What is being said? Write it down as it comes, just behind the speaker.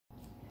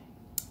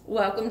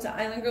Welcome to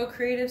Island Girl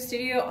Creative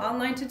Studio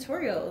online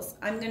tutorials.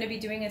 I'm going to be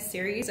doing a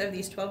series of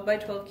these 12 by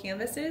 12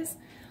 canvases.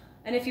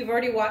 And if you've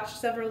already watched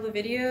several of the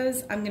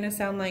videos, I'm going to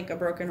sound like a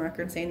broken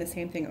record saying the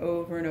same thing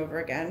over and over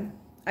again.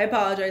 I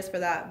apologize for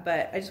that,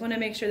 but I just want to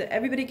make sure that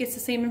everybody gets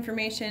the same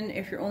information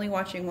if you're only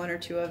watching one or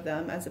two of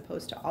them as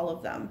opposed to all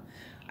of them.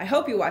 I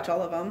hope you watch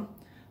all of them,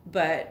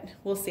 but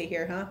we'll see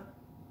here, huh?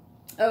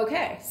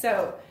 Okay,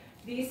 so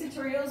these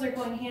tutorials are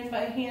going hand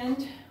by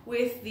hand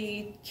with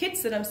the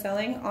kits that I'm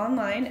selling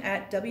online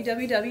at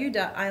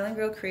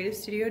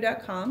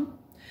www.islandgirlcreativestudio.com.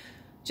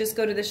 Just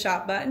go to the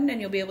shop button and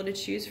you'll be able to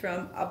choose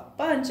from a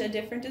bunch of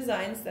different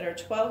designs that are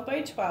 12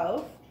 by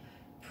 12,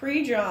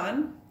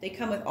 pre-drawn. They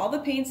come with all the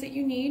paints that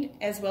you need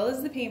as well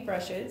as the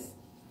paintbrushes,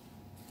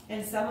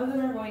 and some of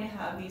them are going to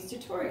have these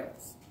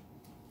tutorials.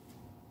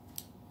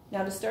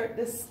 Now to start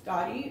this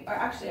Scotty, or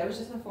actually I was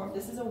just informed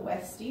this is a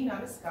Westie,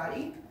 not a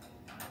Scotty.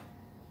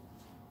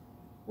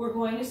 We're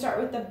going to start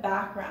with the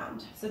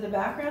background. So the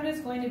background is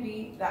going to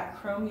be that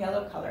chrome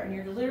yellow color, and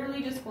you're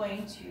literally just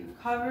going to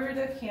cover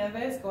the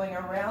canvas going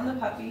around the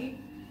puppy,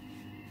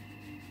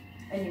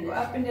 and you go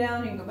up and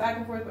down, you can go back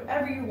and forth,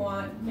 whatever you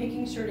want,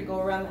 making sure to go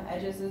around the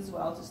edges as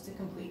well just to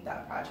complete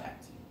that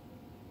project.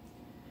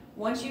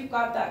 Once you've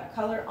got that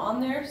color on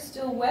there,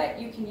 still wet,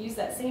 you can use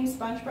that same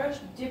sponge brush,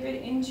 dip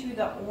it into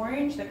the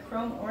orange, the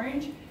chrome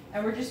orange,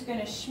 and we're just going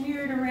to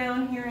smear it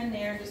around here and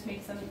there and just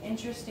make some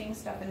interesting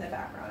stuff in the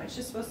background. It's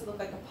just supposed to look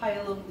like a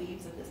pile of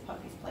leaves that this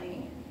puppy's playing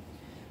in.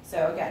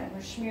 So again,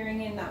 we're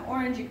smearing in that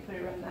orange. You can put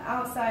it around the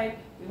outside.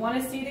 We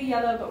want to see the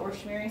yellow, but we're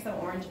smearing some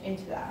orange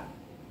into that.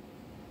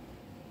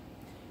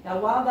 Now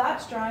while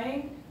that's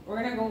drying,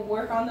 we're going to go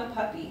work on the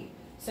puppy.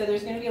 So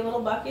there's going to be a little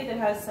bucket that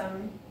has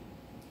some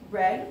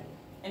red,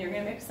 and you're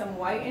going to mix some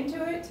white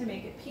into it to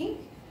make it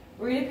pink.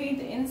 We're going to paint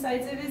the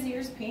insides of his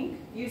ears pink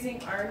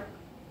using our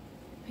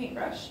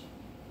paintbrush.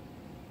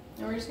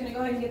 And we're just going to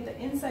go ahead and get the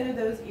inside of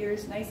those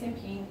ears nice and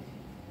pink,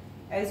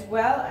 as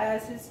well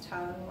as his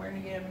tongue. We're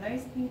going to get him a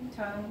nice pink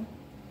tongue.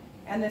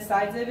 And the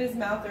sides of his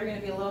mouth are going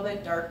to be a little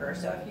bit darker.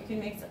 So if you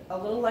can mix a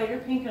little lighter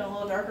pink and a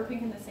little darker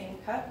pink in the same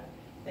cup,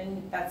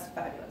 then that's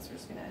fabulous. We're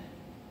just going to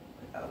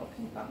put that little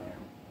pink on there.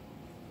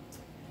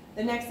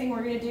 The next thing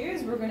we're going to do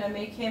is we're going to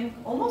make him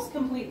almost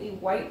completely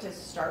white to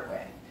start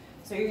with.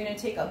 So you're going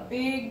to take a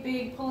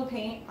big pull of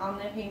paint on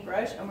the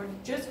paintbrush, and we're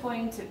just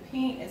going to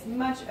paint as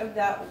much of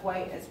that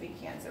white as we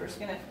can. So we're just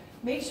going to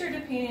make sure to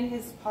paint in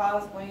his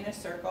paws going in a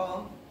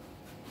circle,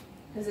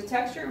 because the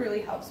texture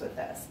really helps with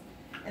this.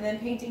 And then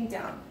painting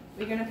down.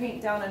 We're going to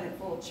paint down on his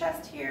little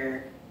chest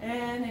here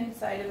and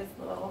inside of his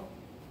little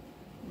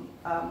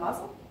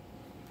muzzle,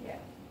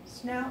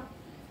 snout,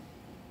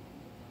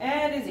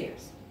 and his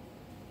ears.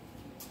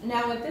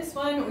 Now with this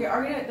one, we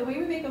are the way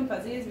we make them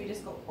fuzzy is we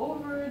just go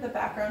over the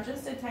background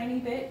just a tiny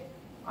bit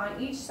on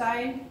each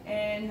side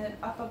and then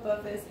up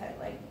above his head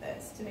like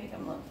this to make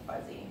them look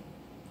fuzzy.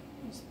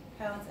 Just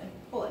pounce and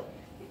pull it.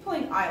 You're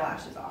pulling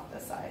eyelashes off the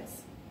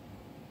sides.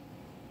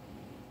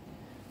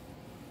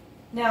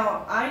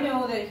 Now I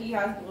know that he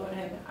has blue in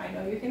him. I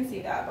know you can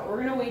see that, but we're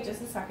going to wait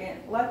just a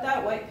second. Let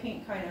that white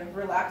paint kind of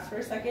relax for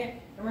a second,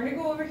 and we're going to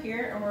go over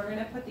here and we're going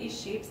to put these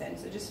shapes in.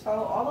 So just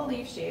follow all the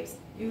leaf shapes.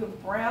 You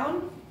have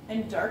brown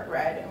and dark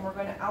red, and we're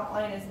going to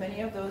outline as many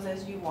of those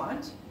as you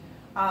want,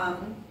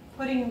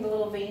 putting the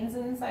little veins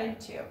inside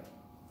too.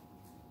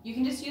 You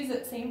can just use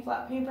that same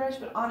flat paintbrush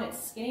but on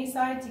its skinny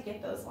side to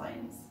get those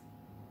lines.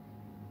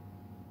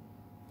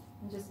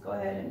 And just go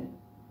ahead and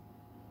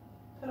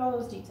put all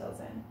those details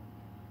in.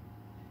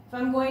 If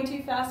I'm going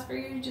too fast for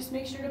you, just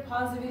make sure to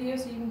pause the video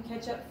so you can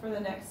catch up for the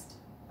next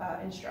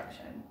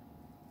instruction.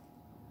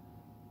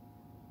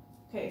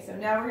 Okay, so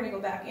now we're going to go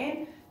back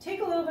in,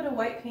 take a little bit of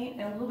white paint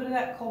and a little bit of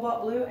that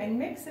cobalt blue and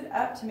mix it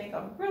up to make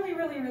a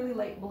really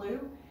light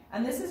blue.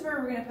 And this is where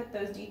we're going to put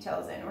those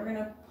details in. We're going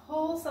to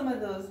pull some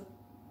of those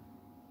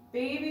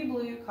baby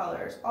blue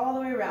colors all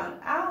the way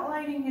around,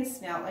 outlining his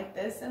snout like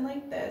this and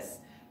like this,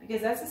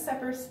 because that's a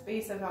separate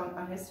space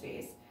on his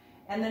face.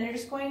 And then you're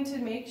just going to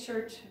make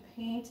sure to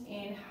paint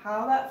in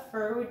how that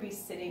fur would be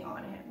sitting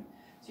on him.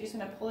 So you're just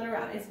going to pull it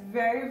around. It's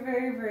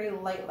very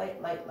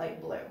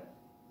light blue.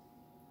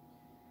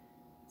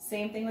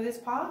 Same thing with his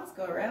paws.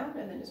 Go around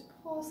and then just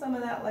pull some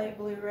of that light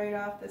blue right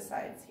off the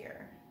sides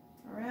here.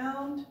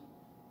 Around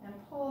and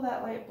pull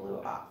that light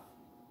blue off.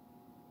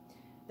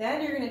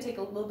 Then you're going to take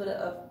a little bit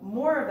of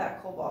more of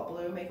that cobalt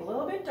blue, make a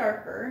little bit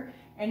darker,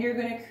 and you're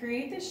going to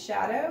create the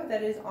shadow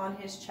that is on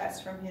his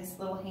chest from his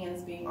little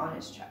hands being on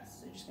his chest.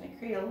 So you're just going to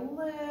create a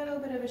little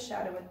bit of a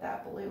shadow with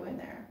that blue in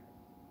there.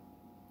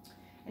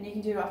 And you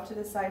can do it off to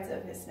the sides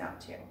of his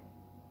snout too.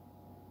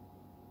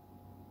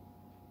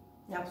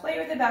 Now play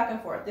with it back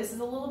and forth. This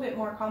is a little bit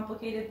more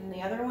complicated than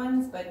the other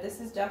ones, but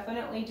this is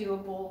definitely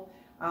doable.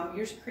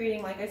 You're just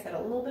creating, like I said,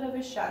 a little bit of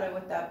a shadow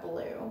with that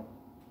blue.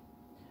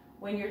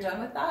 When you're done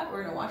with that,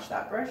 we're going to wash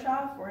that brush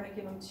off. We're going to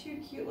give him two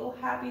cute little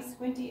happy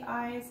squinty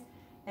eyes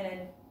and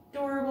an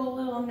adorable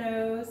little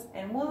nose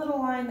and one little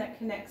line that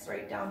connects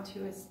right down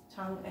to his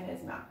tongue and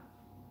his mouth.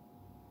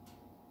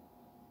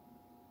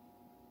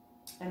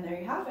 And there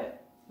you have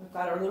it. We've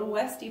got our little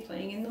Westie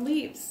playing in the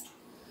leaves.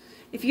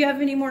 If you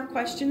have any more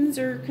questions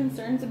or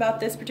concerns about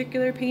this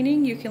particular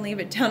painting, you can leave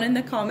it down in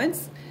the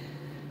comments.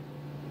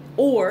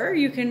 Or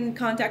you can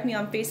contact me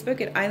on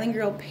Facebook at Island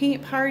Girl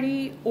Paint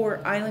Party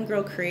or Island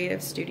Girl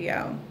Creative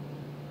Studio.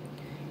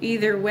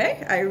 Either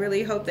way, I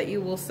really hope that you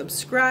will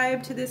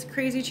subscribe to this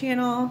crazy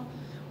channel,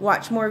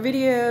 watch more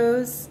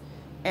videos,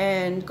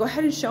 and go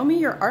ahead and show me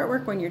your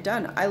artwork when you're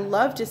done. I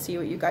love to see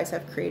what you guys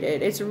have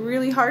created. It's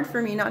really hard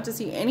for me not to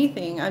see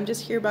anything. I'm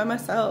just here by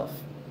myself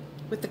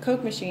with the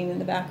Coke machine in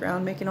the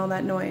background making all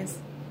that noise.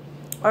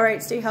 All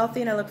right, stay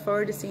healthy, and I look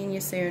forward to seeing you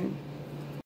soon.